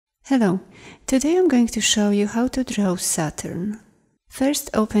Hello, today I'm going to show you how to draw Saturn. First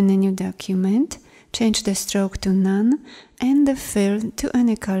open a new document, change the stroke to none and the fill to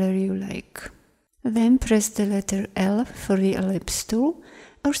any color you like. Then press the letter L for the Ellipse Tool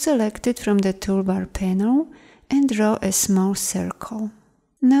or select it from the toolbar panel and draw a small circle.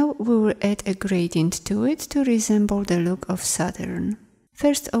 Now we will add a gradient to it to resemble the look of Saturn.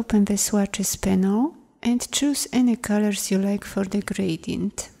 First open the Swatches panel and choose any colors you like for the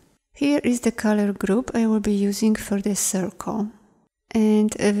gradient. Here is the color group I will be using for the circle.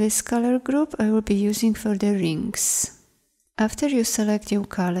 And this color group I will be using for the rings. After you select your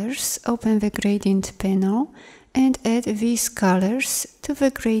colors, open the gradient panel and add these colors to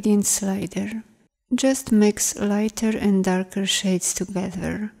the gradient slider. Just mix lighter and darker shades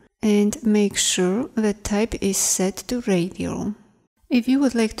together and make sure the type is set to radial. If you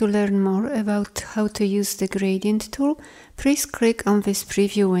would like to learn more about how to use the gradient tool, please click on this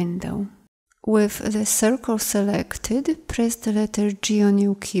preview window. With the circle selected, press the letter G on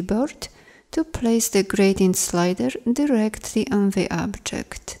your keyboard to place the gradient slider directly on the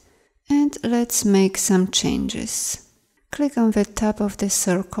object. And let's make some changes. Click on the top of the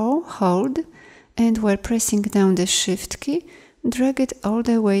circle, hold, and while pressing down the Shift key, drag it all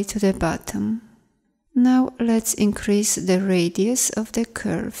the way to the bottom. Now let's increase the radius of the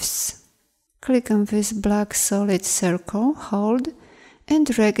curves. Click on this black solid circle, hold, and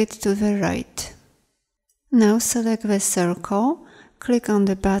drag it to the right. Now select the circle, click on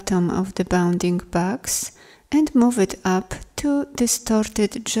the bottom of the bounding box, and move it up to distort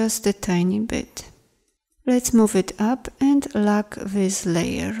it just a tiny bit. Let's move it up and lock this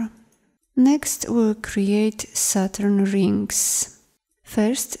layer. Next we'll create Saturn rings.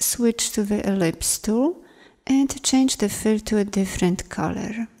 First, switch to the Ellipse Tool and change the fill to a different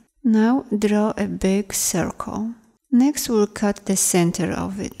color. Now draw a big circle. Next we'll cut the center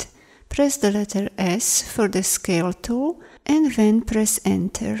of it. Press the letter S for the Scale tool and then press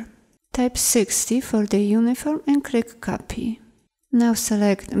Enter. Type 60 for the uniform and click Copy. Now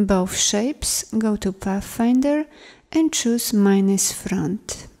select both shapes, go to Pathfinder and choose minus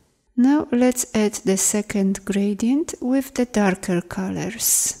front. Now let's add the second gradient with the darker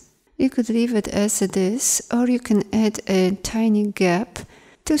colors. You could leave it as it is, or you can add a tiny gap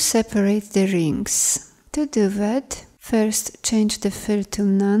to separate the rings. To do that, first change the fill to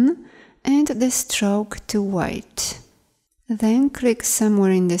none and the stroke to white. Then click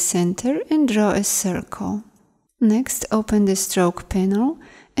somewhere in the center and draw a circle. Next open the stroke panel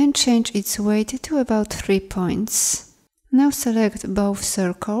and change its weight to about 3 points. Now select both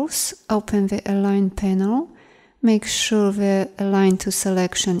circles, open the Align panel, make sure the Align to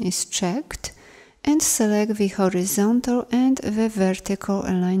Selection is checked, and select the horizontal and the vertical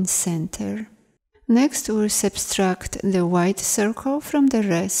align center. Next we'll subtract the white circle from the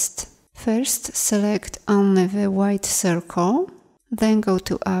rest. First select only the white circle, then go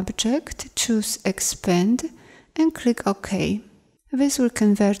to Object, choose Expand, and click OK. This will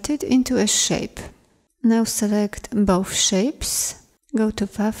convert it into a shape. Now select both shapes, go to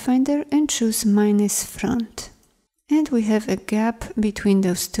Pathfinder and choose minus front. And we have a gap between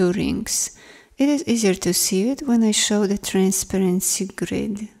those two rings. It is easier to see it when I show the transparency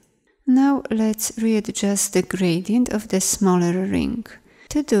grid. Now let's readjust the gradient of the smaller ring.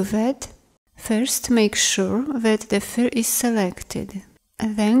 To do that, first make sure that the fill is selected.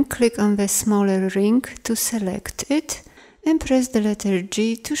 Then click on the smaller ring to select it and press the letter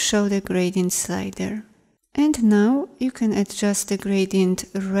G to show the gradient slider. And now you can adjust the gradient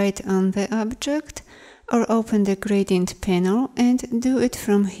right on the object or open the gradient panel and do it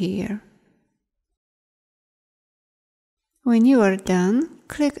from here. When you are done,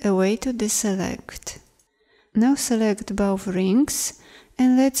 click away to deselect. Now select both rings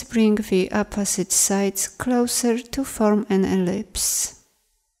and let's bring the opposite sides closer to form an ellipse.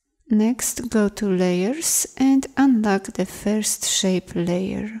 Next go to Layers and unlock the first shape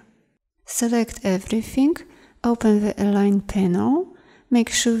layer. Select everything, open the Align panel, make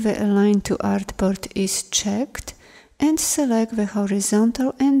sure the Align to Artboard is checked, and select the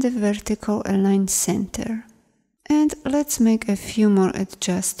horizontal and the vertical align center. And let's make a few more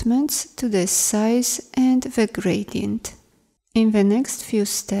adjustments to the size and the gradient. In the next few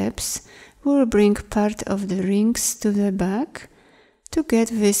steps, we'll bring part of the rings to the back to get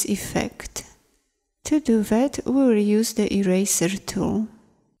this effect. To do that, we'll use the Eraser tool.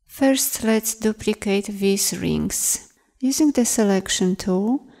 First, let's duplicate these rings. Using the Selection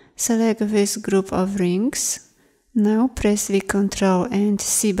tool, select this group of rings. Now press the Ctrl and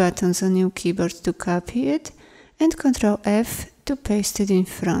C buttons on your keyboard to copy it, and Ctrl F to paste it in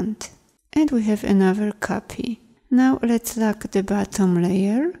front. And we have another copy. Now let's lock the bottom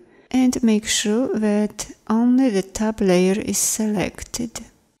layer, and make sure that only the top layer is selected.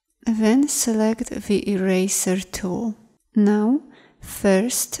 Then select the Eraser tool. Now,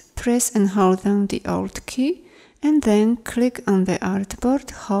 first press and hold down the Alt key, and then click on the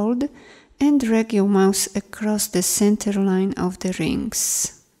artboard, hold, and drag your mouse across the center line of the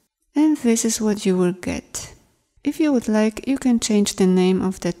rings. And this is what you will get. If you would like, you can change the name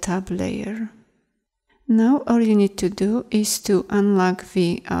of the top layer. Now all you need to do is to unlock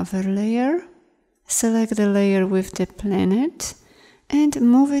the other layer, select the layer with the planet, and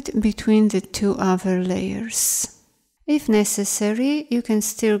move it between the two other layers. If necessary, you can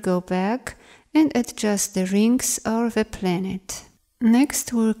still go back and adjust the rings or the planet.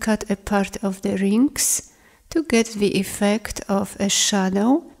 Next, we'll cut a part of the rings to get the effect of a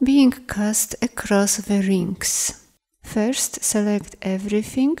shadow being cast across the rings. First, select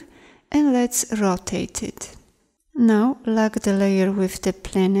everything and let's rotate it. Now, lock the layer with the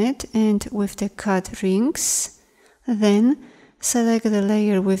planet and with the cut rings. Then, select the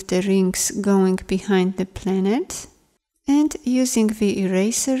layer with the rings going behind the planet. And using the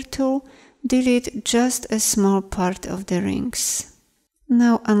Eraser tool, delete just a small part of the rings.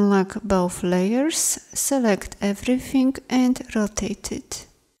 Now unlock both layers, select everything and rotate it.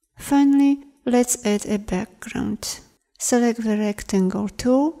 Finally, let's add a background. Select the Rectangle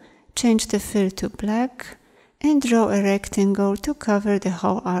tool, change the fill to black, and draw a rectangle to cover the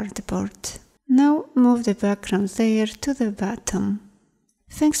whole artboard. Now move the background layer to the bottom.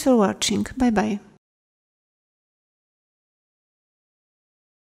 Thanks for watching, bye bye.